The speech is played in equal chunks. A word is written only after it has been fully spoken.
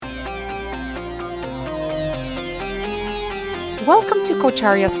Welcome to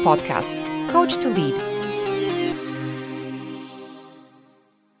Coacharia's podcast, Coach to Lead.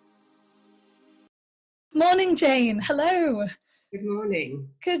 Morning, Jane. Hello. Good morning.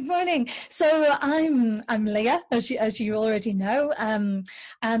 Good morning. So I'm Leah, as you already know,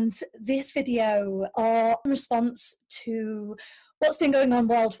 and this video are in response to what's been going on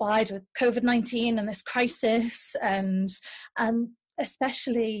worldwide with COVID-19 and this crisis, and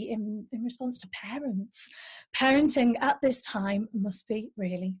especially in response to parents. Parenting at this time must be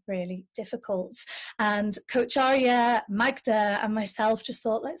really, really difficult. And Coach Aria, Magda, and myself just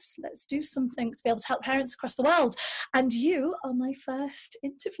thought, let's do something to be able to help parents across the world. And you are my first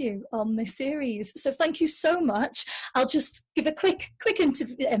interview on this series, so thank you so much. I'll just give a quick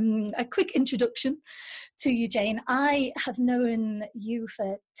introduction to you, Jane. I have known you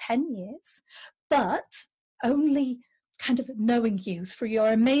for 10 years, but only kind of knowing you through your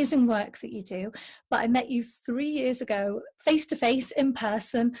amazing work that you do. But I met you 3 years ago, face to face, in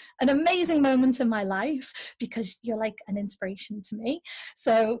person, an amazing moment in my life, because you're like an inspiration to me.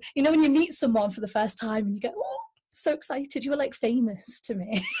 So, you know, when you meet someone for the first time and you get, oh, so excited, you were like famous to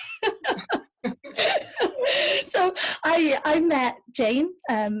me. So I met Jane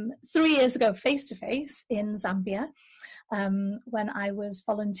 3 years ago face to face in Zambia, when I was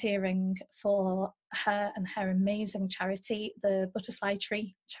volunteering for her and her amazing charity, the Butterfly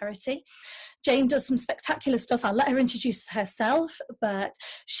Tree charity. Jane does some spectacular stuff. I'll let her introduce herself, but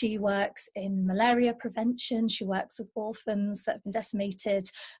she works in malaria prevention. She works with orphans that have been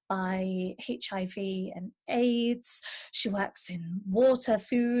decimated by HIV and AIDS. She works in water,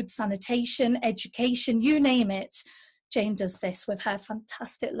 food, sanitation, education, you name it. Jane does this with her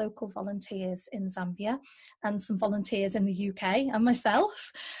fantastic local volunteers in Zambia and some volunteers in the UK and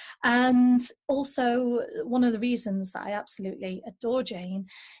myself. And also, one of the reasons that I absolutely adore Jane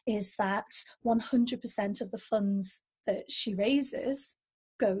is that 100% of the funds that she raises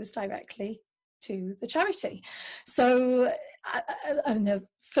goes directly to the charity. So I know,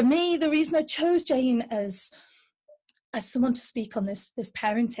 for me, the reason I chose Jane as someone to speak on this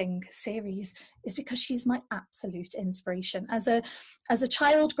parenting series is because she's my absolute inspiration. As a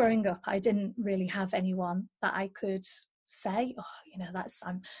child growing up, I didn't really have anyone that I could say, oh, you know,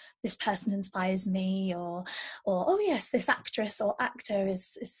 this person inspires me, or oh yes, this actress or actor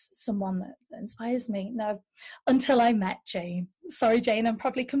is someone that inspires me. No, until I met Jane. Sorry, Jane, I'm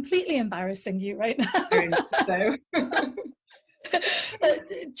probably completely embarrassing you right now.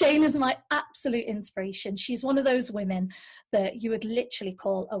 But Jane is my absolute inspiration. She's one of those women that you would literally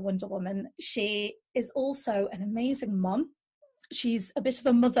call a Wonder Woman. She is also an amazing mom. She's a bit of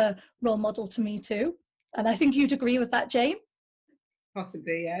a mother role model to me too. And I think you'd agree with that, Jane?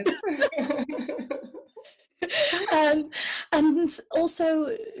 Possibly, yes. And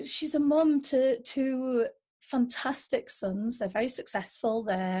also, she's a mum to two fantastic sons. They're very successful.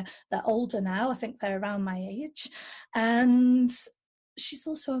 They're older now. I think they're around my age. And she's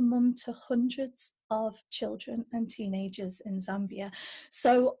also a mum to hundreds of children and teenagers in Zambia.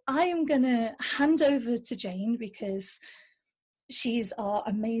 So I am going to hand over to Jane, because she's our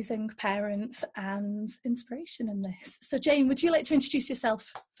amazing parent and inspiration in this. So Jane, would you like to introduce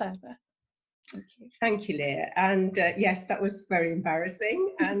yourself further? Thank you. Thank you, Leah. And yes, that was very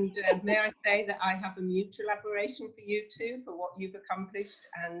embarrassing. And may I say that I have a mutual admiration for you two, for what you've accomplished.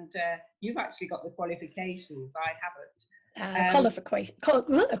 And you've actually got the qualifications. I haven't.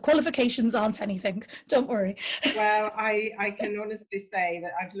 Qualifications aren't anything. Don't worry. Well, I can honestly say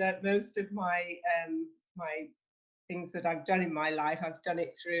that I've learnt most of my my things that I've done in my life. I've done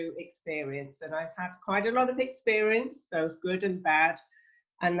it through experience, and I've had quite a lot of experience, both good and bad.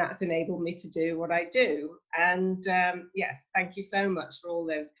 And that's enabled me to do what I do. And yes, thank you so much for all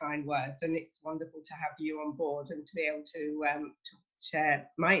those kind words. And it's wonderful to have you on board and to be able to share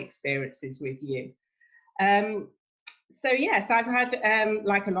my experiences with you. So yes, I've had,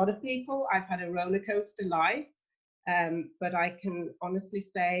 like a lot of people, I've had a roller coaster life. But I can honestly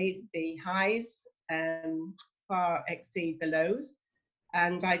say the highs far exceed the lows.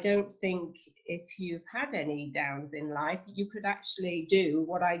 And I don't think if you've had any downs in life, you could actually do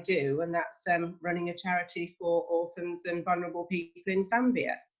what I do, and that's running a charity for orphans and vulnerable people in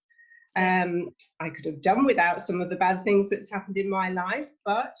Zambia. I could have done without some of the bad things that's happened in my life,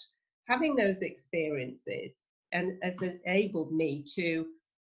 but having those experiences has enabled me to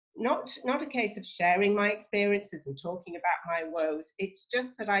not a case of sharing my experiences and talking about my woes. It's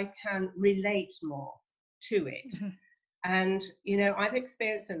just that I can relate more to it. Mm-hmm. And, you know, I've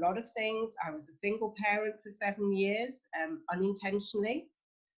experienced a lot of things. I was a single parent for 7 years, unintentionally.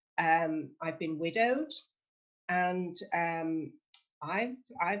 I've been widowed, and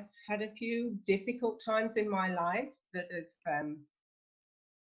I've had a few difficult times in my life that have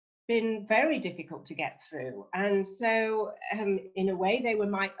been very difficult to get through. And so, in a way, they were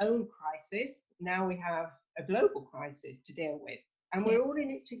my own crisis. Now we have a global crisis to deal with, and we're all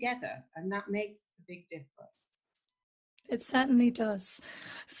in it together, and that makes a big difference. It certainly does.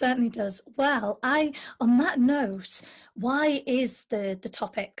 Certainly does. Well, on that note, why is the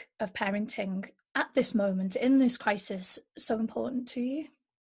topic of parenting at this moment in this crisis so important to you?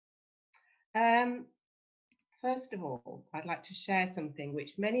 First of all, I'd like to share something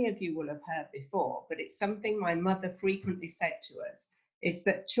which many of you will have heard before, but it's something my mother frequently said to us, is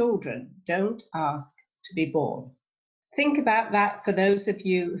that children don't ask to be born. Think about that for those of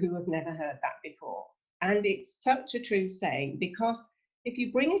you who have never heard that before. And it's such a true saying, because if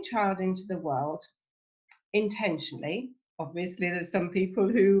you bring a child into the world intentionally, obviously there's some people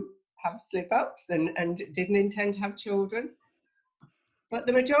who have slip-ups and didn't intend to have children, but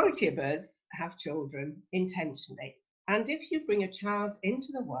the majority of us have children intentionally. And if you bring a child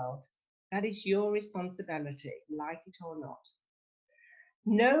into the world, that is your responsibility, like it or not.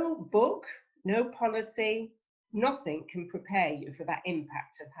 No book, no policy, nothing can prepare you for that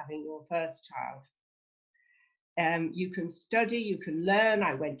impact of having your first child. You can study, you can learn.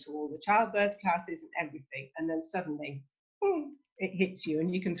 I went to all the childbirth classes and everything, and then suddenly it hits you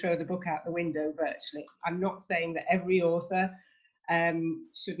and you can throw the book out the window virtually. I'm not saying that every author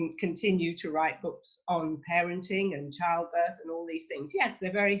shouldn't continue to write books on parenting and childbirth and all these things. Yes,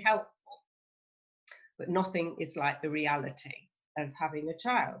 they're very helpful, but nothing is like the reality of having a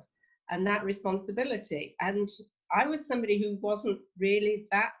child and that responsibility. And I was somebody who wasn't really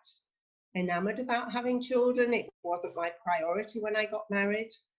that enamored about having children. It wasn't my priority when I got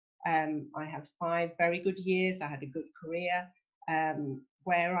married. I had 5 very good years. I had a good career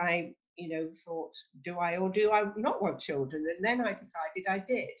where I thought, do I or do I not want children? And then I decided I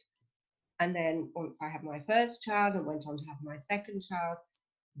did. And then once I had my first child and went on to have my second child,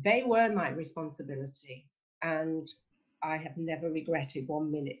 they were my responsibility. And I have never regretted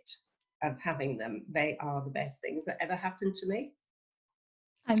 1 minute of having them. They are the best things that ever happened to me.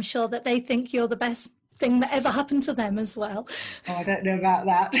 I'm sure that they think you're the best thing that ever happened to them as well. Oh, I don't know about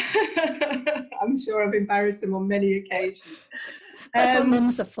that. I'm sure I've embarrassed them on many occasions. That's what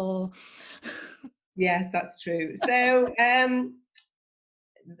mums are for. Yes, that's true. So at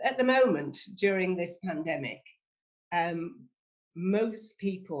the moment, during this pandemic, most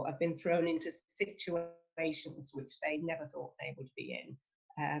people have been thrown into situations which they never thought they would be in.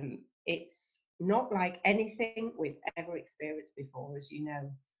 It's not like anything we've ever experienced before, as you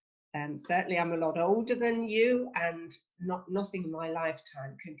know. Certainly I'm a lot older than you, and nothing in my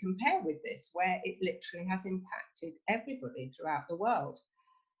lifetime can compare with this, where it literally has impacted everybody throughout the world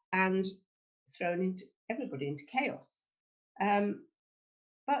and thrown everybody into chaos.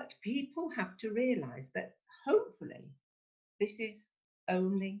 But people have to realise that hopefully this is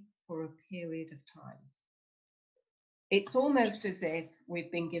only for a period of time. It's almost as if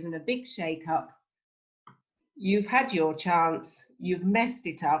we've been given a big shake-up. You've had your chance, you've messed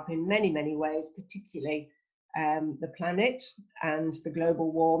it up in many, many ways, particularly the planet and the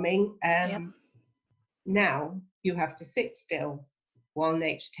global warming. Now you have to sit still while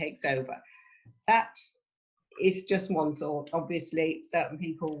nature takes over. That is just one thought. Obviously, certain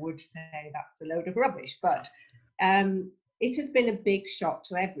people would say that's a load of rubbish, but it has been a big shock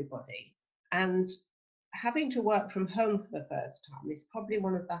to everybody. And having to work from home for the first time is probably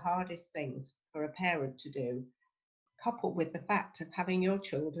one of the hardest things for a parent to do, coupled with the fact of having your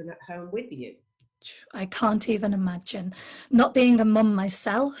children at home with you. I can't even imagine. Not being a mum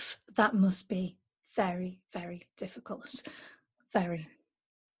myself, that must be very, very difficult. Very.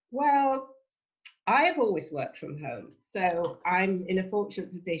 Well, I have always worked from home, so I'm in a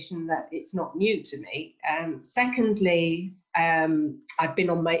fortunate position that it's not new to me. Secondly, I've been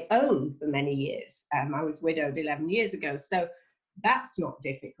on my own for many years. I was widowed 11 years ago, so that's not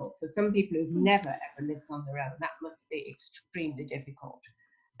difficult. For some people who've never ever lived on their own, that must be extremely difficult.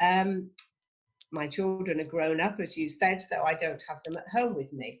 My children are grown up, as you said, so I don't have them at home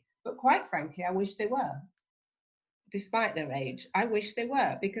with me. But quite frankly, I wish they were. Despite their age, I wish they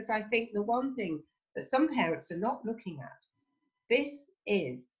were, because I think the one thing that some parents are not looking at, this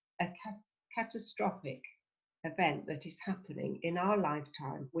is a catastrophic event that is happening in our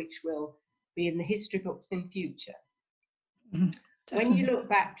lifetime, which will be in the history books in future. When you look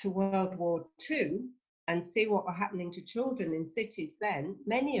back to World War II and see what were happening to children in cities then,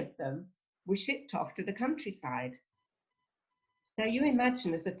 many of them were shipped off to the countryside. Now you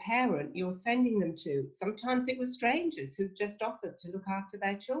imagine as a parent, you're sending them to, sometimes it was strangers who just offered to look after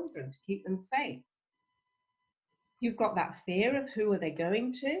their children, to keep them safe. You've got that fear of who are they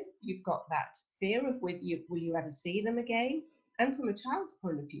going to. You've got that fear of will you ever see them again? And from a child's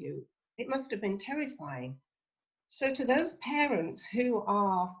point of view, it must have been terrifying. So to those parents who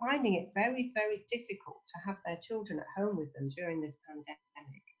are finding it very, very difficult to have their children at home with them during this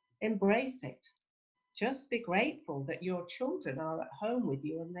pandemic, embrace it. Just be grateful that your children are at home with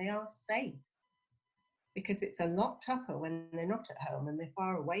you and they are safe. Because it's a lot tougher when they're not at home and they're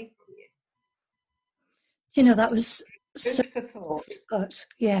far away from you. You know, that was so Food for thought. good.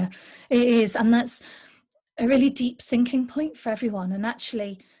 Yeah, it is. And that's a really deep thinking point for everyone. And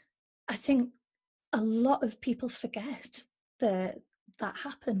actually, I think a lot of people forget that that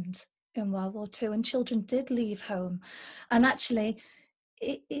happened in World War II and children did leave home. And actually,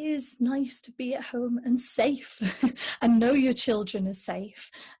 it is nice to be at home and safe and know your children are safe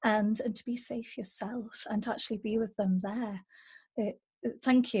and to be safe yourself and to actually be with them there.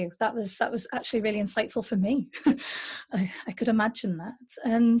 Thank you. That was actually really insightful for me. I could imagine that.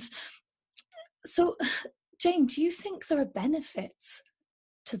 And so, Jane, do you think there are benefits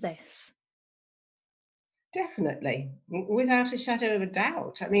to this? Definitely, without a shadow of a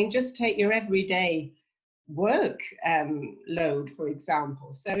doubt. I mean, just take your everyday work load, for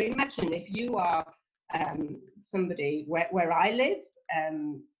example. So imagine if you are somebody where I live,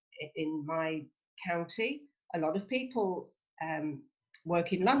 in my county, a lot of people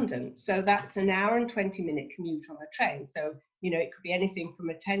work in London. So that's an hour and 20-minute commute on a train. So, you know, it could be anything from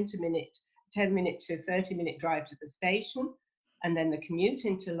a 10-minute to 30-minute drive to the station, and then the commute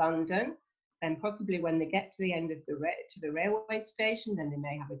into London. And possibly when they get to the end of the railway station, then they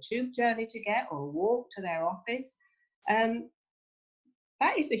may have a tube journey to get or a walk to their office.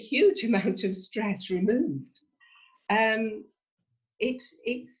 That is a huge amount of stress removed.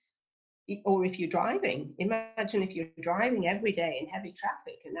 Or if you're driving, imagine if you're driving every day in heavy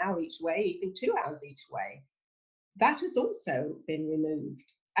traffic, an hour each way, even 2 hours each way. That has also been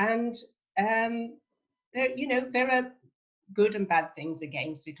removed. And there are good and bad things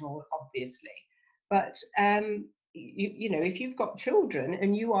against it all, obviously. But if you've got children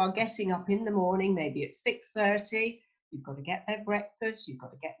and you are getting up in the morning, maybe at 6:30, you've got to get their breakfast, you've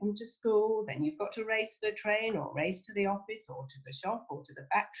got to get them to school, then you've got to race to the train or race to the office or to the shop or to the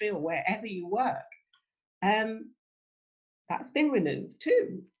factory or wherever you work. That's been removed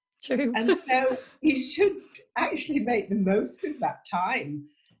too. True. And so you should actually make the most of that time.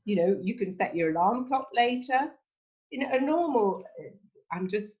 You know, you can set your alarm clock later. In a normal, I'm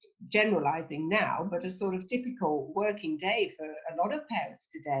just generalizing now, but a sort of typical working day for a lot of parents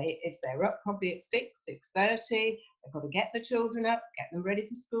today is they're up probably at 6:30. They've got to get the children up, get them ready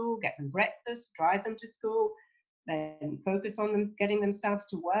for school, get them breakfast, drive them to school, then focus on them getting themselves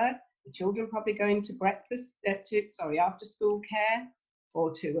to work. The children probably going to after school care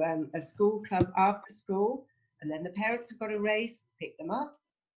or to a school club after school. And then the parents have got to race, pick them up,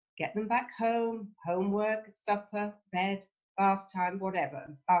 get them back home, homework, supper, bed, bath time,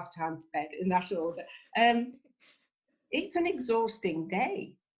 whatever, bath time, bed, in that order. It's an exhausting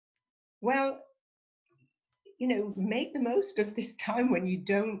day. Well, you know, make the most of this time when you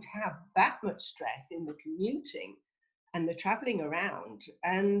don't have that much stress in the commuting and the traveling around,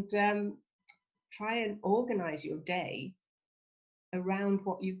 and try and organize your day around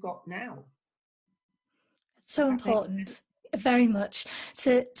what you've got now. It's so important, very much,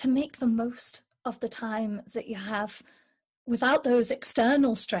 to make the most of the time that you have without those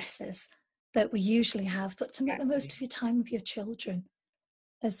external stresses that we usually have, but to make the most of your time with your children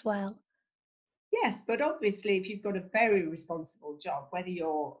as well. Yes, but obviously if you've got a very responsible job, whether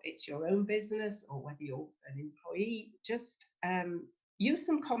it's your own business or whether you're an employee, just use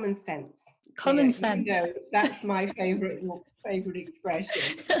some common sense. Common sense. You know, that's my favorite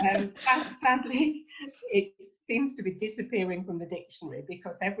expression. Sadly, it seems to be disappearing from the dictionary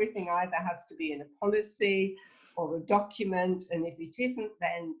because everything either has to be in a policy or a document, and if it isn't,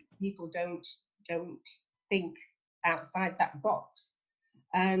 then people don't think outside that box.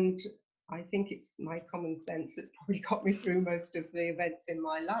 And I think it's my common sense that's probably got me through most of the events in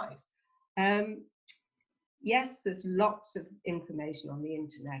my life. Yes, there's lots of information on the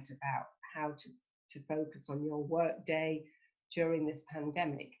internet about how to focus on your work day during this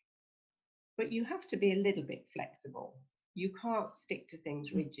pandemic, but you have to be a little bit flexible. You can't stick to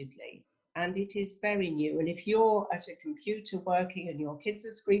things rigidly, and it is very new. And if you're at a computer working and your kids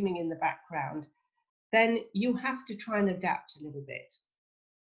are screaming in the background, then you have to try and adapt a little bit.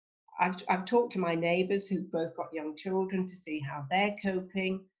 I've talked to my neighbours who've both got young children to see how they're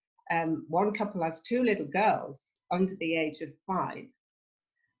coping. One couple has 2 little girls under the age of 5,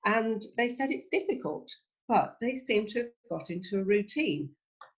 and they said it's difficult, but they seem to have got into a routine.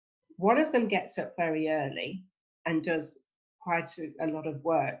 One of them gets up very early and does quite a lot of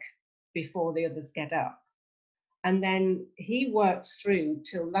work before the others get up. And then he works through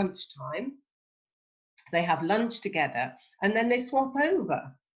till lunchtime. They have lunch together, and then they swap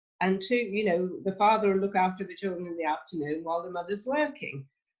over. And the father will look after the children in the afternoon while the mother's working.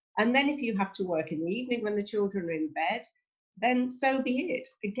 And then if you have to work in the evening when the children are in bed, then so be it.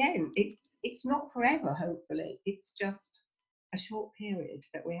 Again, it's not forever, hopefully. It's just a short period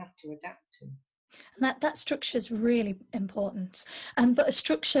that we have to adapt to. And that structure is really important. But a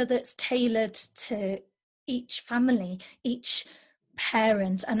structure that's tailored to each family, each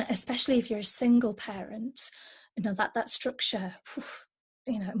parent, and especially if you're a single parent, that structure,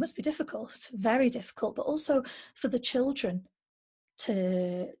 it must be difficult, very difficult, but also for the children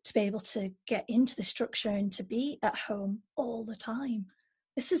to be able to get into the structure and to be at home all the time.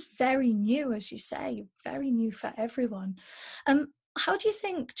 This is very new, as you say, very new for everyone. How do you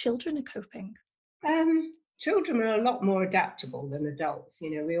think children are coping? Children are a lot more adaptable than adults.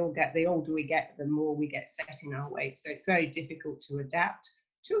 We all get, the older we get, the more we get set in our ways. So it's very difficult to adapt.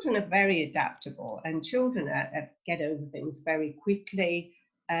 Children are very adaptable, and children get over things very quickly.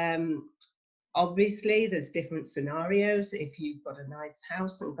 Obviously, there's different scenarios. If you've got a nice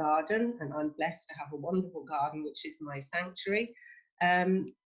house and garden, and I'm blessed to have a wonderful garden, which is my sanctuary,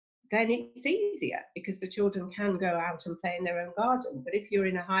 then it's easier because the children can go out and play in their own garden. But if you're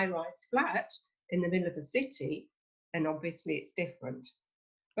in a high-rise flat in the middle of a city, then obviously it's different.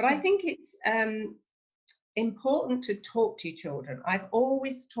 But I think it's important to talk to your children. I've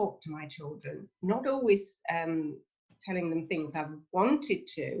always talked to my children, not always telling them things I've wanted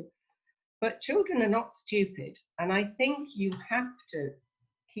to, but children are not stupid. And I think you have to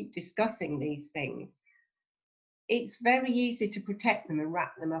keep discussing these things. It's very easy to protect them and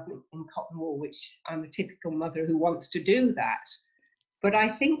wrap them up in cotton wool, which I'm a typical mother who wants to do that. But I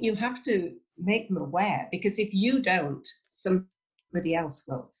think you have to make them aware, because if you don't, somebody else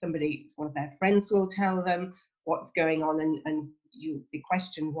will. One of their friends will tell them what's going on, and you'll be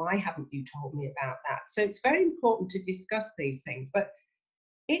questioned, why haven't you told me about that? So it's very important to discuss these things. But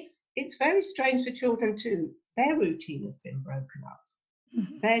it's very strange for children too. Their routine has been broken up.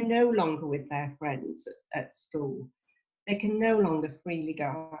 Mm-hmm. They're no longer with their friends at school. They can no longer freely go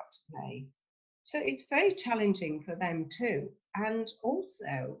out to play. So it's very challenging for them too. And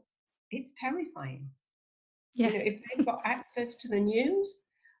also, it's terrifying. Yes. If they've got access to the news,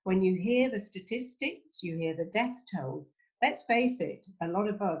 when you hear the statistics, you hear the death tolls, let's face it, a lot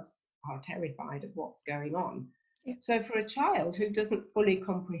of us are terrified of what's going on. Yeah. So for a child who doesn't fully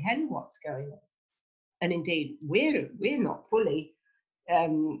comprehend what's going on, and indeed we're not fully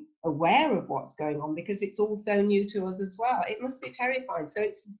aware of what's going on because it's all so new to us as well, it must be terrifying. So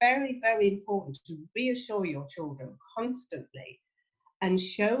it's very, very important to reassure your children constantly and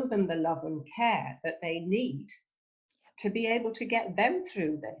show them the love and care that they need to be able to get them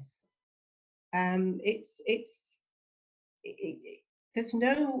through this. There's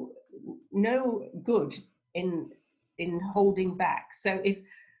no good in holding back. So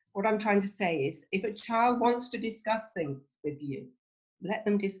what I'm trying to say is, if a child wants to discuss things with you, let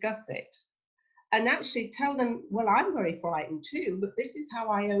them discuss it. And actually tell them, well, I'm very frightened too, but this is how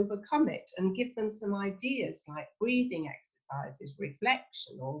I overcome it, and give them some ideas like breathing exercises,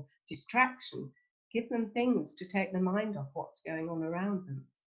 reflection, or distraction. Give them things to take their mind off what's going on around them.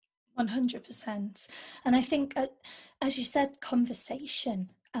 100%. And I think, as you said,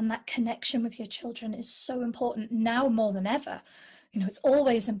 conversation and that connection with your children is so important now more than ever. It's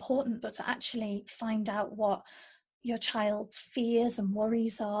always important, but to actually find out what your child's fears and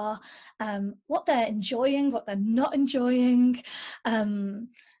worries are, what they're enjoying, what they're not enjoying, and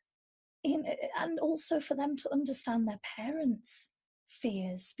also for them to understand their parents'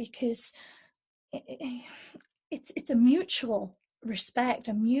 fears, because it's a mutual respect,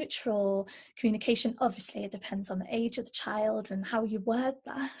 a mutual communication. Obviously, it depends on the age of the child and how you word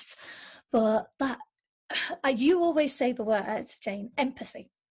that, but you always say the word, Jane, empathy.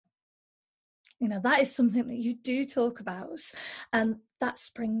 That is something that you do talk about, and that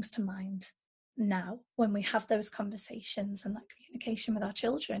springs to mind now when we have those conversations and that communication with our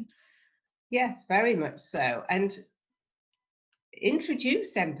children. Yes, very much so. And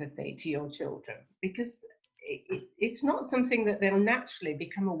introduce empathy to your children, because it's not something that they'll naturally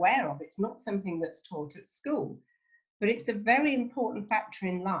become aware of. It's not something that's taught at school, but it's a very important factor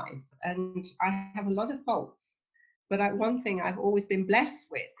in life. And I have a lot of faults. But one thing I've always been blessed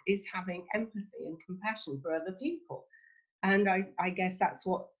with is having empathy and compassion for other people. And I guess that's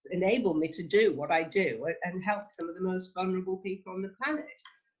what's enabled me to do what I do and help some of the most vulnerable people on the planet.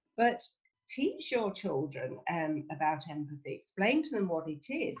 But teach your children about empathy. Explain to them what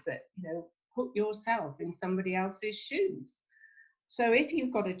it is, that, put yourself in somebody else's shoes. So if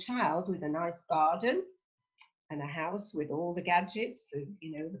you've got a child with a nice garden and a house with all the gadgets, the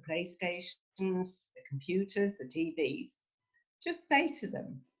PlayStations, the computers, the TVs, just say to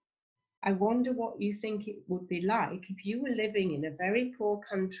them, I wonder what you think it would be like if you were living in a very poor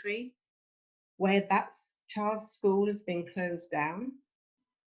country where that child's school has been closed down.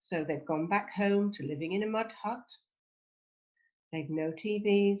 So they've gone back home to living in a mud hut. They've no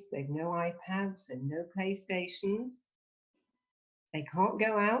TVs, they've no iPads, and no PlayStations. They can't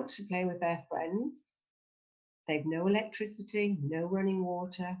go out to play with their friends. They've no electricity, no running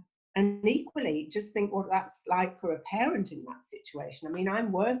water. And equally, just think what that's like for a parent in that situation. I mean,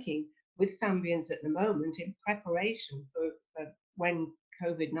 I'm working with Zambians at the moment in preparation for when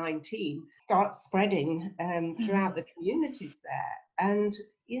COVID-19 starts spreading throughout the communities there. And,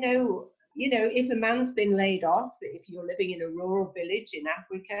 if a man's been laid off, if you're living in a rural village in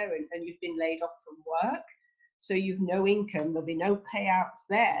Africa and you've been laid off from work, so you've no income, there'll be no payouts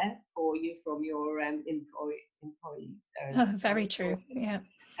there for you from your employee. Very true, yeah.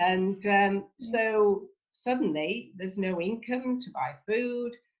 And so suddenly there's no income to buy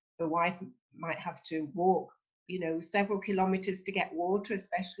food. The wife might have to walk, several kilometers to get water,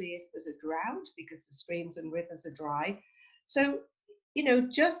 especially if there's a drought because the streams and rivers are dry. So,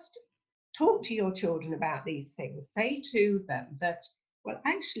 just talk to your children about these things. Say to them that, well,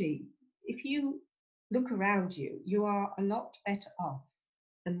 actually, if you look around you, you are a lot better off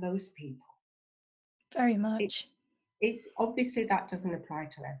than most people. Very much. It's obviously that doesn't apply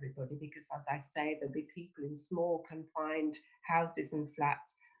to everybody because, as I say, there'll be people in small confined houses and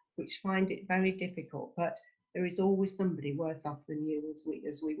flats which find it very difficult, but there is always somebody worse off than you,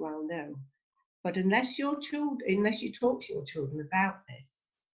 as we well know. But unless you talk to your children about this,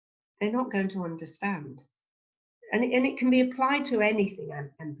 they're not going to understand. And it can be applied to anything,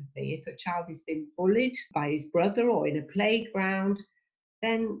 empathy. If a child has been bullied by his brother or in a playground,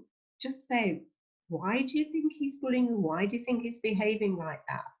 then just say, why do you think he's bullying you? Why do you think he's behaving like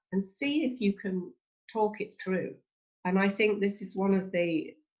that? And see if you can talk it through. And I think this is one of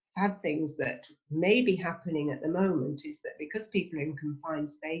the sad things that may be happening at the moment, is that because people are in confined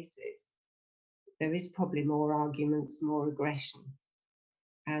spaces, there is probably more arguments, more aggression.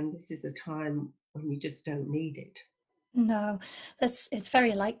 And this is a time when you just don't need it. No, it's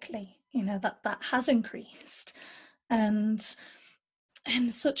very likely, that has increased. And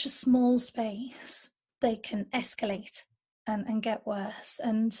in such a small space, they can escalate and get worse.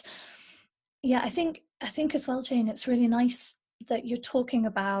 And yeah, I think as well, Jane, it's really nice that you're talking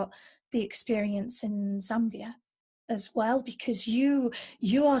about the experience in Zambia as well, because you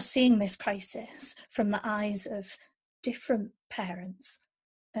are seeing this crisis from the eyes of different parents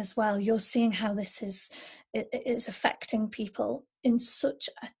as well. You're seeing how this is affecting people in such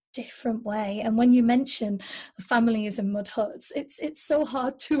a different way. And when you mention families in mud huts, it's so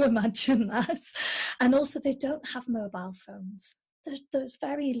hard to imagine that. And also, they don't have mobile phones. There's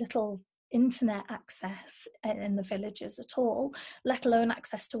very little internet access in the villages at all, let alone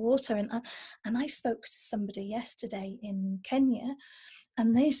access to water. And I spoke to somebody yesterday in Kenya,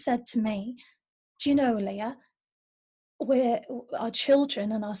 and they said to me, do you know, Leah, our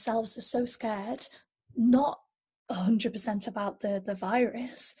children and ourselves are so scared, not 100% about the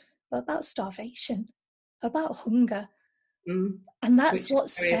virus, but about starvation, about hunger. And that's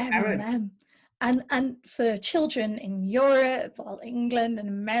what's scaring them. And for children in Europe or England and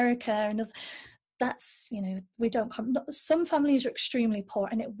America, and that's, we don't come, some families are extremely poor,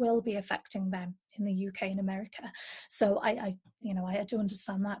 and it will be affecting them in the UK and America. So I do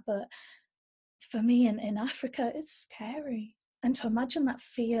understand that, but for me in Africa, it's scary. And to imagine that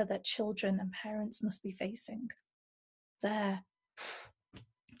fear that children and parents must be facing there,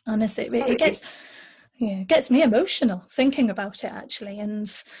 honestly, it gets me emotional thinking about it, actually.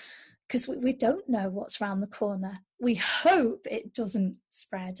 And because we don't know what's around the corner. We hope it doesn't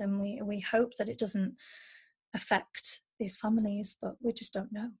spread, and we hope that it doesn't affect these families, but we just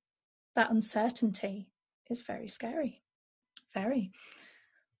don't know. That uncertainty is very scary. Very.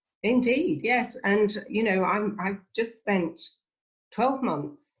 Indeed, yes. And, I've just spent 12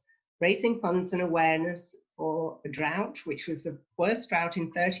 months raising funds and awareness for a drought, which was the worst drought in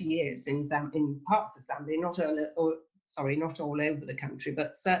 30 years in parts of Zambia, not all over the country,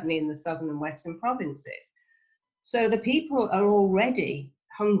 but certainly in the southern and western provinces. So the people are already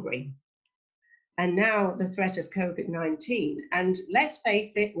hungry. And now the threat of COVID-19. And let's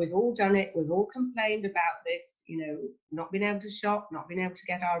face it, we've all done it. We've all complained about this, not being able to shop, not being able to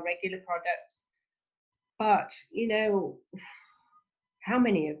get our regular products. But, how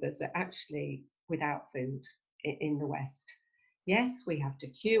many of us are actually without food in the West? Yes, we have to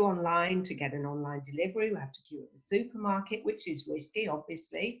queue online to get an online delivery. We have to queue at the supermarket, which is risky,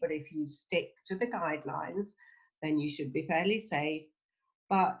 obviously. But if you stick to the guidelines, then you should be fairly safe.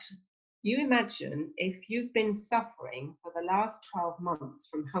 But you imagine if you've been suffering for the last 12 months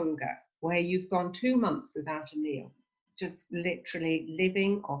from hunger, where you've gone 2 months without a meal, just literally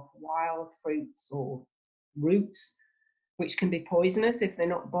living off wild fruits or roots, which can be poisonous if they're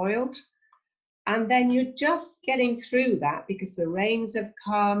not boiled. And then you're just getting through that because the rains have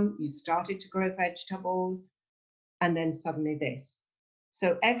come, you started to grow vegetables, and then suddenly this.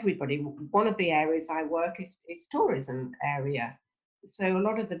 So everybody, one of the areas I work is tourism area. So a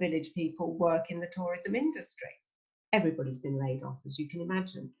lot of the village people work in the tourism industry. Everybody's been laid off, as you can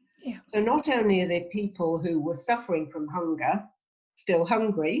imagine. Yeah. So not only are there people who were suffering from hunger, still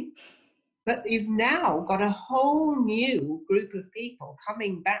hungry, but you've now got a whole new group of people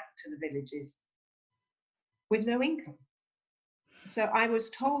coming back to the villages with no income. So I was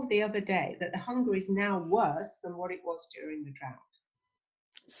told the other day that the hunger is now worse than what it was during the drought.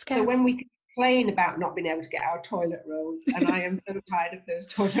 Scary. So when we complain about not being able to get our toilet rolls, and I am so tired of those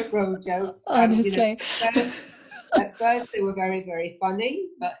toilet roll jokes. Honestly. At first they were very, very funny,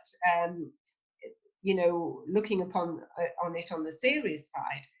 but looking upon on it on the serious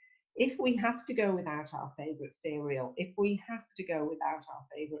side, if we have to go without our favourite cereal, if we have to go without our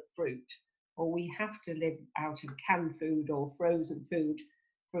favourite fruit, or we have to live out of canned food or frozen food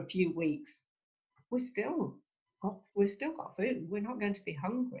for a few weeks, we've still got food. We're not going to be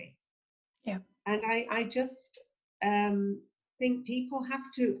hungry. Yeah. And I just think people have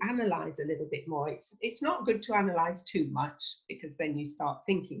to analyze a little bit more. It's not good to analyze too much, because then you start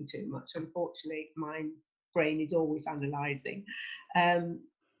thinking too much. Unfortunately, my brain is always analyzing.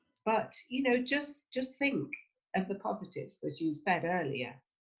 But just think of the positives, as you said earlier.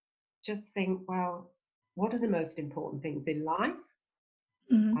 Just think, well, what are the most important things in life?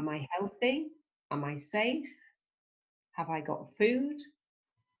 Mm-hmm. Am I healthy? Am I safe? Have I got food?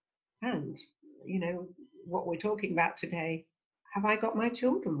 And, what we're talking about today, have I got my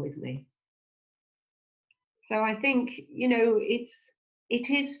children with me? So I think, it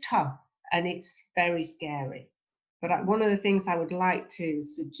is tough and it's very scary. But one of the things I would like to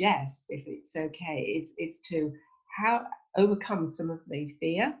suggest, if it's okay, is to overcome some of the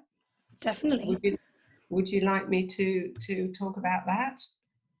fear. Definitely. Would you like me to talk about that?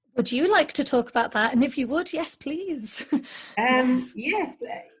 Would you like to talk about that? And if you would, yes, please. Yes.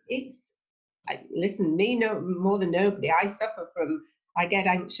 Listen, me more than nobody, I get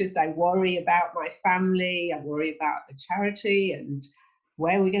anxious, I worry about my family, I worry about the charity and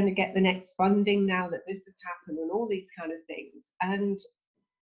where we're going to get the next funding now that this has happened, and all these kind of things. And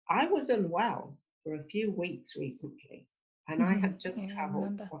I was unwell for a few weeks recently, and I had just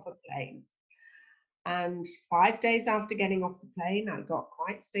traveled off a plane. And 5 days after getting off the plane, I got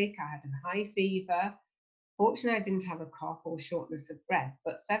quite sick. I had a high fever. Fortunately, I didn't have a cough or shortness of breath.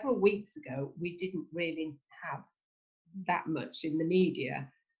 But several weeks ago, we didn't really have that much in the media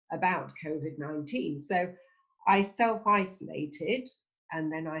about COVID-19. So I self-isolated,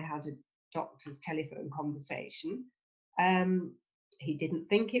 and then I had a doctor's telephone conversation. He didn't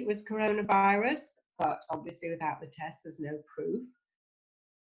think it was coronavirus, but obviously without the test, there's no proof.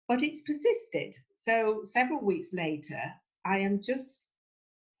 But it's persisted. So several weeks later, I am just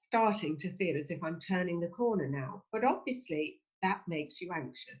starting to feel as if I'm turning the corner now. But obviously, that makes you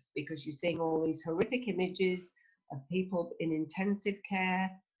anxious, because you're seeing all these horrific images of people in intensive care,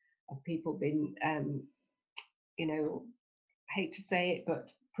 of people being, hate to say it, but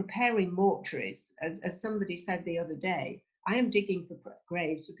preparing mortuaries. As somebody said the other day, I am digging for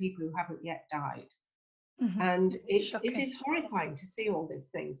graves for people who haven't yet died. Mm-hmm. And it is horrifying to see all these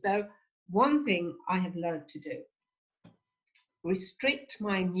things. So one thing I have learned to do, restrict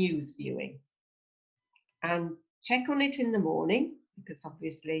my news viewing and check on it in the morning, because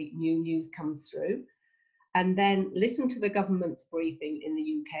obviously new news comes through, and then listen to the government's briefing in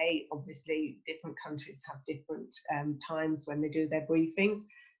the UK. Obviously, different countries have different times when they do their briefings.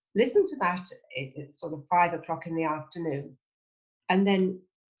 Listen to that at sort of 5 o'clock in the afternoon, and then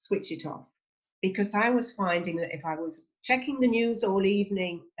switch it off. Because I was finding that if I was checking the news all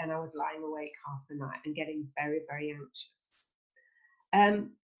evening, then I was lying awake half the night and getting very, very anxious.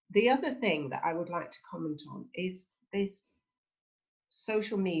 The other thing that I would like to comment on is this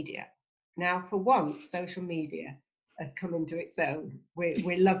social media. Now, for once, social media has come into its own.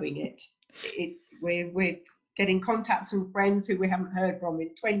 We're loving it. We're getting contacts from friends who we haven't heard from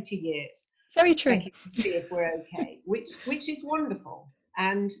in 20 years. Very true. Checking to see if we're okay, which is wonderful.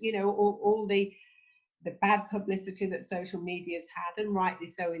 And all the bad publicity that social media has had, and rightly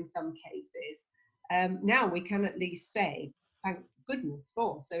so in some cases. Now we can at least say thank goodness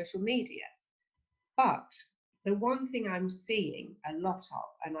for social media. But the one thing I'm seeing a lot of,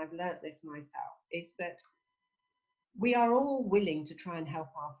 and I've learnt this myself, is that we are all willing to try and help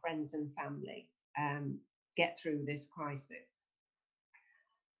our friends and family get through this crisis.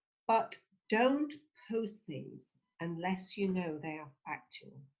 But don't post things unless you know they are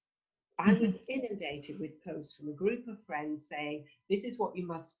factual. I was inundated with posts from a group of friends saying, this is what you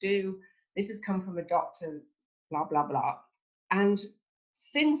must do, this has come from a doctor, blah, blah, blah. And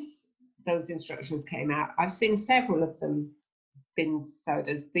since those instructions came out, I've seen several of them been sold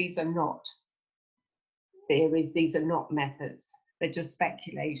as, these are not theories, these are not methods, they're just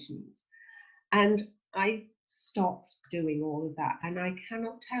speculations. And I stopped doing all of that. And I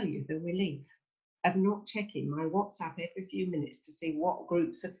cannot tell you the relief of not checking my WhatsApp every few minutes to see what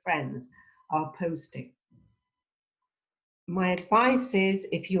groups of friends are posting. My advice is,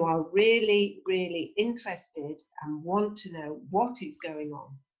 if you are really, really interested and want to know what is going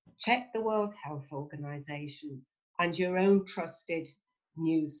on, check the World Health Organization and your own trusted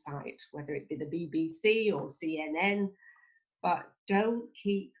news site, whether it be the BBC or CNN, but don't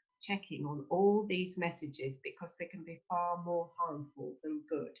keep checking on all these messages because they can be far more harmful than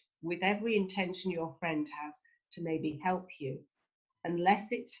good, with every intention your friend has to maybe help you. Unless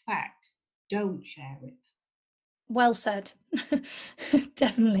it's fact, don't share it. Well said.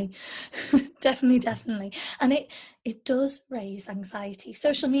 Definitely. Definitely. And it does raise anxiety.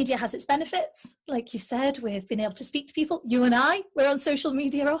 Social media has its benefits, like you said, with being able to speak to people. You and I, we're on social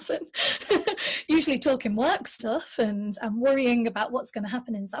media often, usually talking work stuff, and I'm worrying about what's going to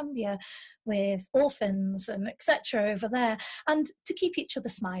happen in Zambia with orphans and etc. over there, and to keep each other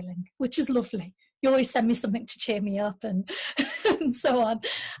smiling, which is lovely. You always send me something to cheer me up and, and so on.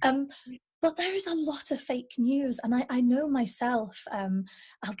 But there is a lot of fake news, and I know myself,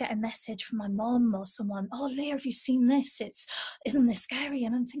 I'll get a message from my mom or someone, oh, Leah, have you seen this? Isn't this scary?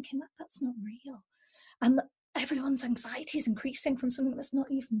 And I'm thinking, that's not real. And everyone's anxiety is increasing from something that's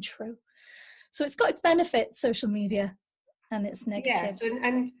not even true. So it's got its benefits, social media, and its negatives. Yes,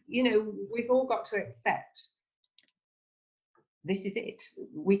 and you know, we've all got to accept this is it.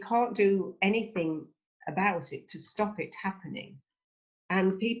 We can't do anything about it to stop it happening.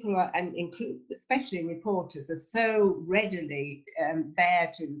 And people are, and include, especially reporters, are so readily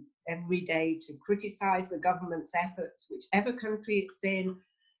there to every day to criticize the government's efforts, whichever country it's in.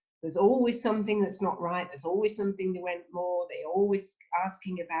 There's always something that's not right. There's always something that went more. They're always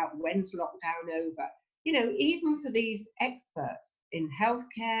asking about when's lockdown over. You know, even for these experts in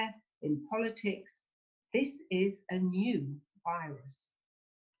healthcare, in politics, this is a new virus.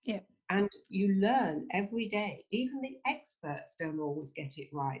 Yeah. And you learn every day. Even the experts don't always get it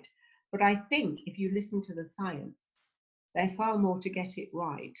right. But I think if you listen to the science, they're far more to get it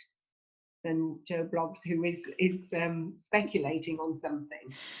right than Joe Bloggs, who is speculating on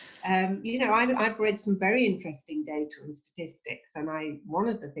something. You know, I've read some very interesting data and statistics, and one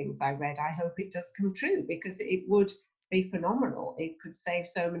of the things I read, I hope it does come true, because it would be phenomenal. It could save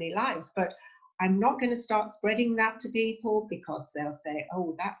so many lives. But I'm not going to start spreading that to people, because they'll say,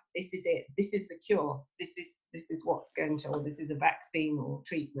 oh, this is it. This is the cure. This is what's going to, or this is a vaccine or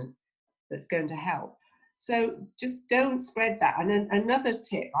treatment that's going to help. So just don't spread that. And then another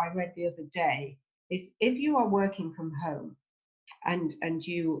tip I read the other day is, if you are working from home and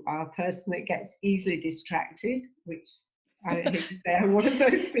you are a person that gets easily distracted, which I hate to say I'm one of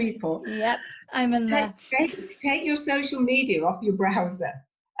those people. Yep, I'm in there. Take your social media off your browser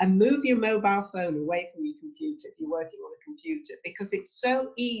and move your mobile phone away from your computer if you're working on a computer, because it's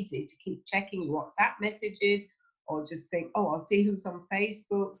so easy to keep checking your WhatsApp messages, or just think, oh, I'll see who's on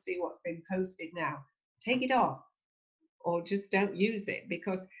Facebook, see what's been posted now. Take it off, or just don't use it,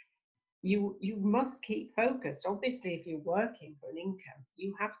 because you must keep focused. Obviously, if you're working for an income,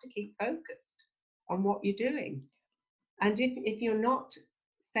 you have to keep focused on what you're doing. And if you're not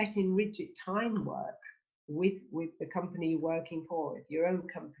set in rigid time work with the company you're working for, with your own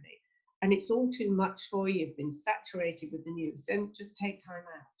company, and it's all too much for you, you've been saturated with the news, then just take time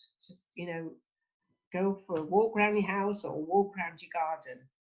out. Just, you know, go for a walk around your house or walk around your garden,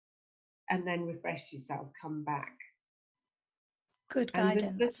 and then refresh yourself, come back. Good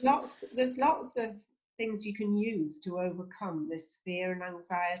guidance. There's lots of things you can use to overcome this fear and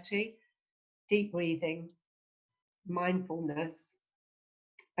anxiety. Deep breathing, mindfulness.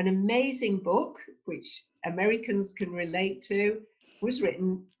 An amazing book, which Americans can relate to, was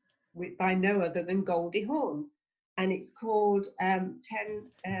written by no other than Goldie Hawn. And it's called 10...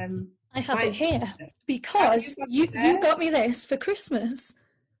 I have it here, because you got me this for Christmas.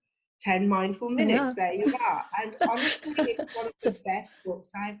 10 Mindful Minutes, Yeah. There you are. And honestly, it's one of the best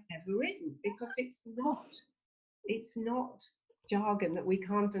books I've ever written, because it's not it's not jargon that we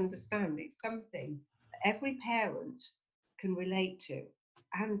can't understand. It's something every parent can relate to,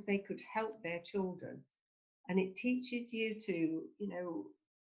 and they could help their children. And it teaches you to,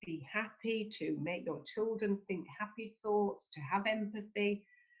 be happy, to make your children think happy thoughts, to have empathy.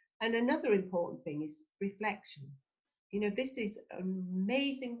 And another important thing is reflection. This is an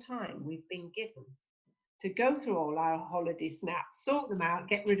amazing time we've been given to go through all our holiday snaps, sort them out,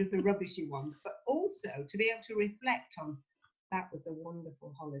 get rid of the rubbishy ones, but also to be able to reflect on that was a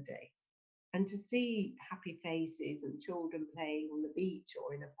wonderful holiday. And to see happy faces and children playing on the beach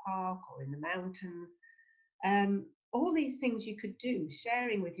or in a park or in the mountains. All these things you could do,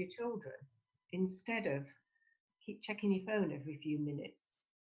 sharing with your children, instead of keep checking your phone every few minutes.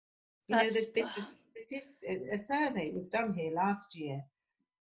 There's been a survey was done here last year,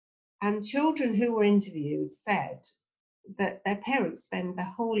 and children who were interviewed said that their parents spend the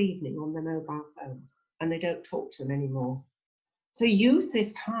whole evening on their mobile phones and they don't talk to them anymore. So use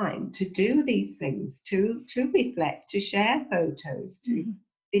this time to do these things, to reflect, to share photos, to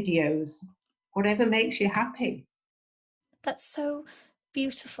videos, whatever makes you happy. That's so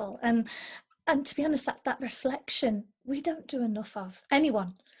beautiful. And to be honest, that reflection, we don't do enough of.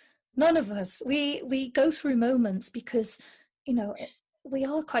 Anyone, none of us. We go through moments because, we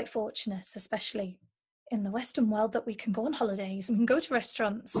are quite fortunate, especially in the Western world, that we can go on holidays and we can go to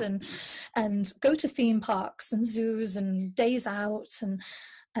restaurants and go to theme parks and zoos and days out and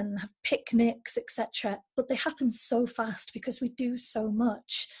have picnics, etc. But they happen so fast because we do so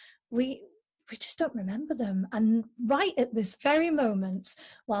much. We just don't remember them. And right at this very moment,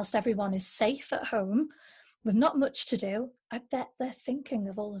 whilst everyone is safe at home with not much to do, I bet they're thinking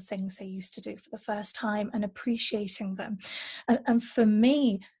of all the things they used to do for the first time and appreciating them. And for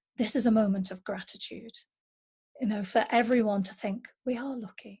me, this is a moment of gratitude, for everyone to think we are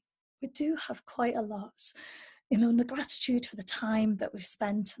lucky. We do have quite a lot, and the gratitude for the time that we've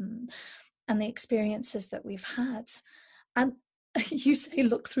spent and the experiences that we've had. And you say,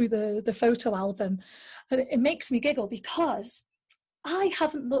 look through the photo album, and it makes me giggle because I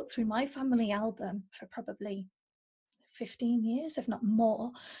haven't looked through my family album for probably 15 years, if not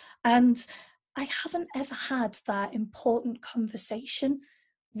more. And I haven't ever had that important conversation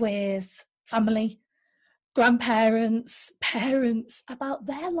with family, grandparents, parents about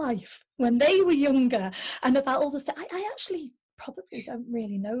their life when they were younger and about all the things. I actually probably don't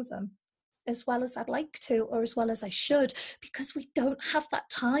really know them as well as I'd like to, or as well as I should, because we don't have that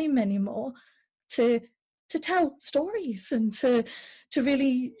time anymore to tell stories and to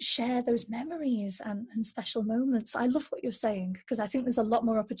really share those memories and special moments. I love what you're saying, because I think there's a lot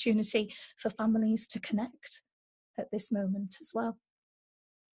more opportunity for families to connect at this moment as well.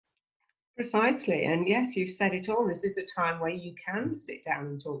 Precisely. And yes, you've said it all. This is a time where you can sit down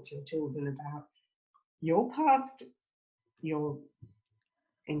and talk to your children about your past, your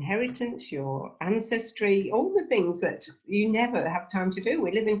inheritance, your ancestry, all the things that you never have time to do.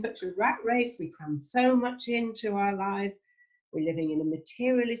 We live in such a rat race. We cram so much into our lives. We're living in a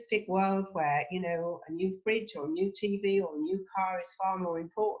materialistic world where, a new fridge or a new TV or a new car is far more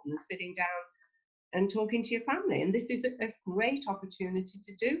important than sitting down and talking to your family. And this is a great opportunity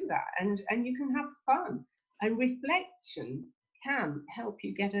to do that. And you can have fun. And reflection can help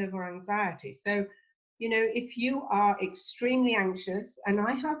you get over anxiety. So, if you are extremely anxious, and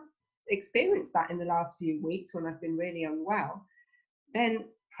I have experienced that in the last few weeks when I've been really unwell, then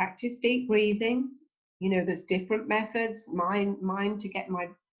practice deep breathing. There's different methods. Mine to get my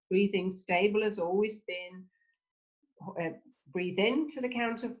breathing stable has always been breathe in to the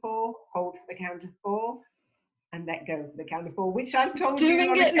count of 4, hold for the count of 4, and let go for the count of 4, which I've told you.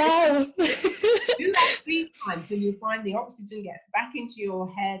 Doing it now. Do that 3 times and you find the oxygen gets back into your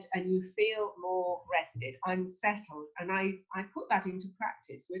head and you feel more rested. I'm settled. And I put that into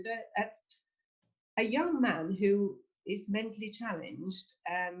practice with a young man who is mentally challenged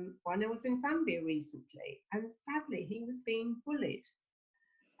when I was in Zambia recently. And sadly, he was being bullied.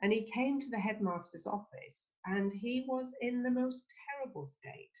 And he came to the headmaster's office and he was in the most terrible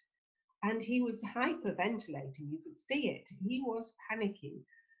state. And he was hyperventilating. You could see it. He was panicking.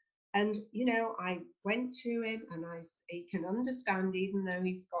 And, I went to him and he can understand, even though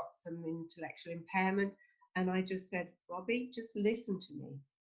he's got some intellectual impairment. And I just said, Robbie, just listen to me.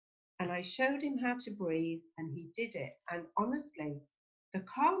 And I showed him how to breathe and he did it. And honestly, the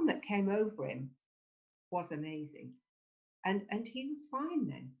calm that came over him was amazing. And he was fine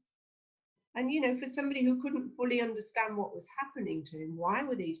then. And, for somebody who couldn't fully understand what was happening to him, why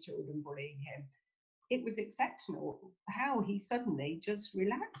were these children bullying him? It was exceptional how he suddenly just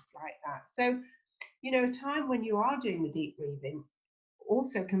relaxed like that. So, a time when you are doing the deep breathing,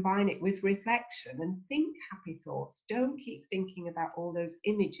 also combine it with reflection and think happy thoughts. Don't keep thinking about all those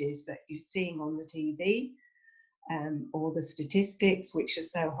images that you're seeing on the TV, or the statistics, which are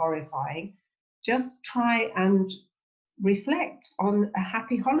so horrifying. Just try and reflect on a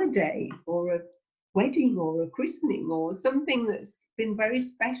happy holiday or a wedding or a christening or something that's been very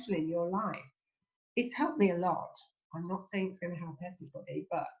special in your life. It's helped me a lot. I'm not saying it's going to help everybody,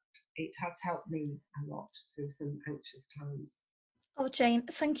 but it has helped me a lot through some anxious times. Oh, Jane,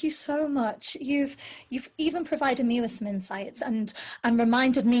 thank you so much. You've even provided me with some insights and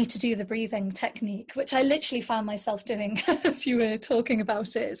reminded me to do the breathing technique, which I literally found myself doing as you were talking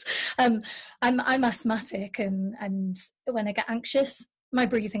about it. I'm asthmatic, and when I get anxious, my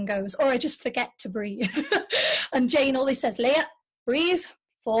breathing goes, or I just forget to breathe. And Jane always says, Leah, breathe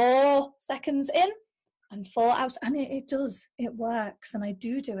 4 seconds in and 4 out, and it does. It works, and I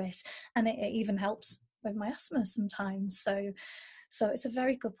do it, and it even helps with my asthma sometimes. So it's a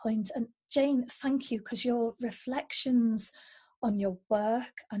very good point. And Jane, thank you, because your reflections on your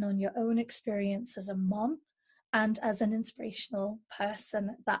work and on your own experience as a mom and as an inspirational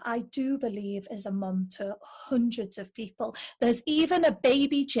person that I do believe is a mum to hundreds of people. There's even a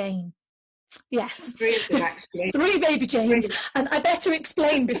baby Jane. Yes. 3 of them, actually. 3 baby Janes. 3. And I better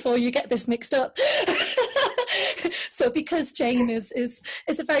explain before you get this mixed up. So because Jane is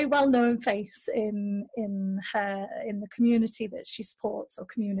a very well-known face in the community that she supports, or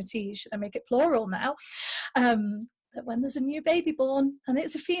community, should I make it plural now, that when there's a new baby born and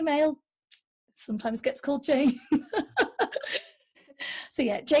it's a female, it sometimes gets called Jane. So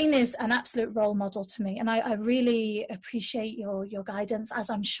yeah, Jane is an absolute role model to me, and I really appreciate your guidance, as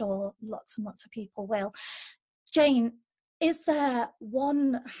I'm sure lots and lots of people will. Jane, is there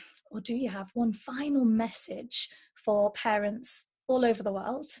one, or do you have one final message for parents all over the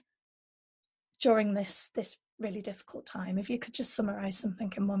world during this really difficult time? If you could just summarize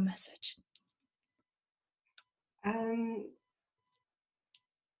something in one message.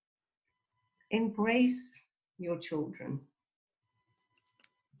 Embrace your children.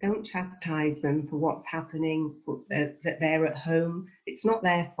 Don't chastise them for what's happening, that they're at home. It's not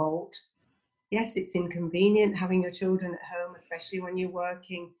their fault. Yes, it's inconvenient having your children at home, especially when you're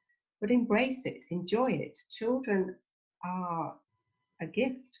working, but embrace it, enjoy it. Children are a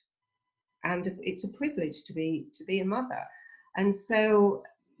gift, and it's a privilege to be a mother. And so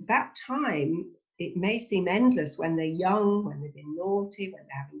that time, it may seem endless when they're young, when they've been naughty, when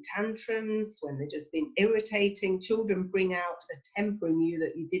they're having tantrums, when they've just been irritating. Children bring out a temper in you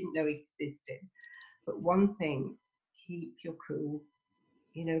that you didn't know existed. But one thing, keep your cool.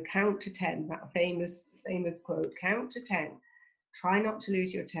 You know, count to 10, that famous quote, count to 10. Try not to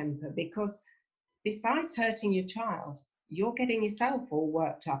lose your temper, because besides hurting your child, you're getting yourself all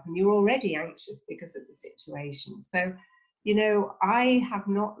worked up and you're already anxious because of the situation. So, you know, I have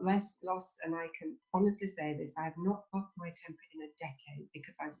not lost, and I can honestly say this, I have not lost my temper in a decade,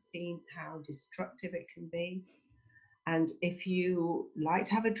 because I've seen how destructive it can be. And if you like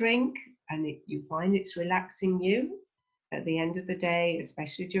to have a drink and you find it's relaxing you at the end of the day,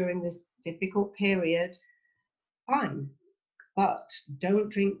 especially during this difficult period, fine. But don't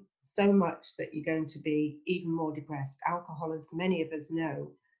drink so much that you're going to be even more depressed. Alcohol, as many of us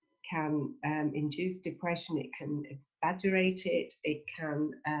know, can induce depression. It can exaggerate it. It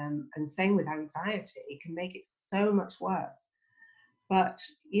can, and same with anxiety, it can make it so much worse. But,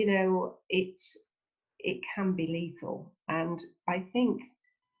 you know, it can be lethal. And I think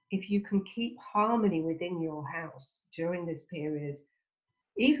if you can keep harmony within your house during this period,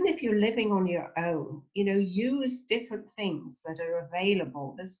 even if you're living on your own, you know, use different things that are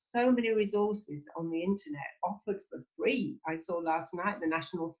available. There's so many resources on the internet offered for free. I saw last night the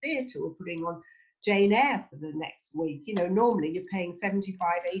National Theatre were putting on Jane Eyre for the next week. You know, normally you're paying £75,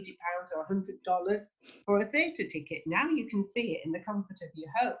 £80 or $100 for a theatre ticket. Now you can see it in the comfort of your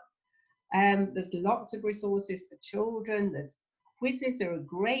home. There's lots of resources for children. There's quizzes are a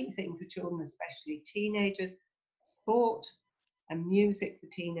great thing for children, especially teenagers. Sport and music for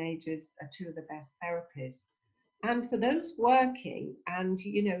teenagers are two of the best therapies. And for those working, and,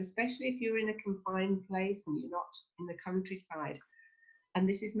 you know, especially if you're in a confined place and you're not in the countryside, and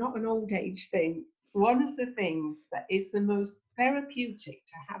this is not an old age thing, one of the things that is the most therapeutic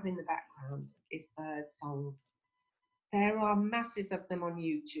to have in the background is bird songs. There are masses of them on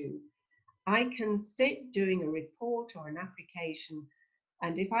YouTube. I can sit doing a report or an application,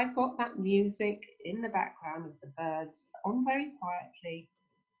 and if I've got that music in the background of the birds on very quietly,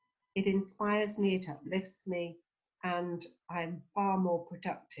 it inspires me, it uplifts me, and I'm far more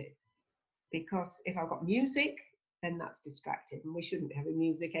productive. Because if I've got music, then that's distracted, and we shouldn't be having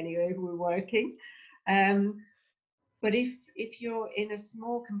music anyway if we're working. But if you're in a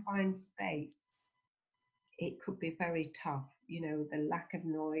small confined space, it could be very tough. The lack of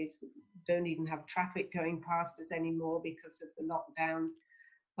noise, don't even have traffic going past us anymore because of the lockdowns.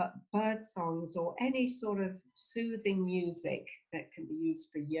 But bird songs or any sort of soothing music that can be used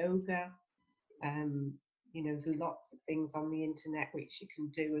for yoga. There's lots of things on the internet which you can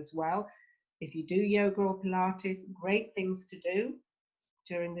do as well. If you do yoga or Pilates, great things to do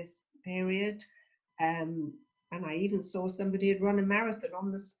during this period. And I even saw somebody had run a marathon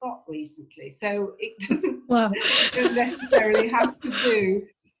on the spot recently. So it doesn't, Wow. don't necessarily have to do,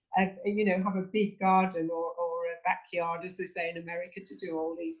 have a big garden or a backyard, as they say in America, to do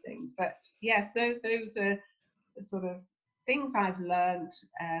all these things. But yes, those are the sort of things I've learned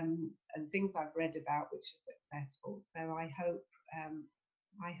and things I've read about which are successful. So I hope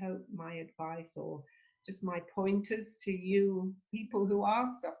my advice or just my pointers to you people who are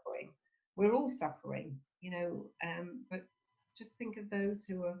suffering, we're all suffering, but just think of those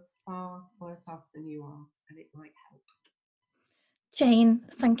who are far worse off than you are, and it might help. Jane,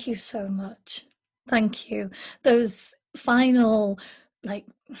 thank you so much. Thank you. Those final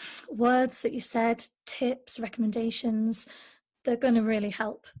words that you said, tips, recommendations, they're going to really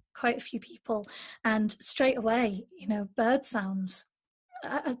help quite a few people. And straight away, bird sounds.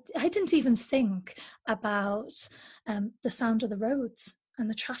 I didn't even think about the sound of the roads and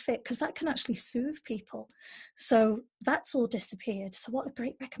the traffic, because that can actually soothe people. So that's all disappeared. So what a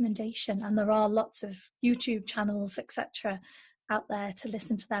great recommendation. And there are lots of YouTube channels, etc., out there to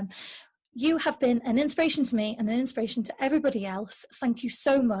listen to them. You have been an inspiration to me and an inspiration to everybody else. Thank you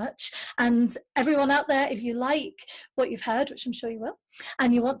so much. And everyone out there, if you like what you've heard, which I'm sure you will,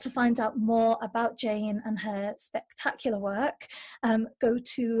 and you want to find out more about Jane and her spectacular work, go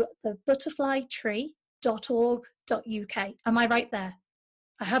to thebutterflytree.org.uk. Am I right there?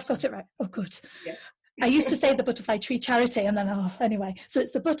 I have got it right. Oh, good. Yeah. I used to say the Butterfly Tree Charity, and then, anyway. So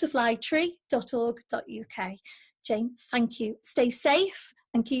it's thebutterflytree.org.uk. Jane, thank you. Stay safe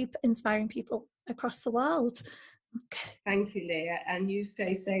and keep inspiring people across the world. Okay. Thank you, Leah. And you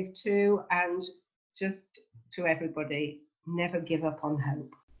stay safe too. And just to everybody, never give up on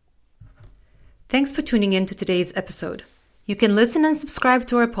hope. Thanks for tuning in to today's episode. You can listen and subscribe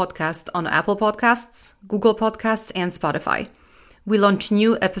to our podcast on Apple Podcasts, Google Podcasts, and Spotify. We launch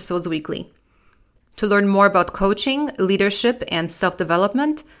new episodes weekly. To learn more about coaching, leadership, and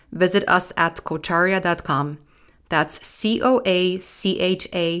self-development, visit us at coacharya.com. That's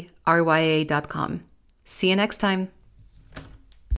COACHARYA.com. See you next time.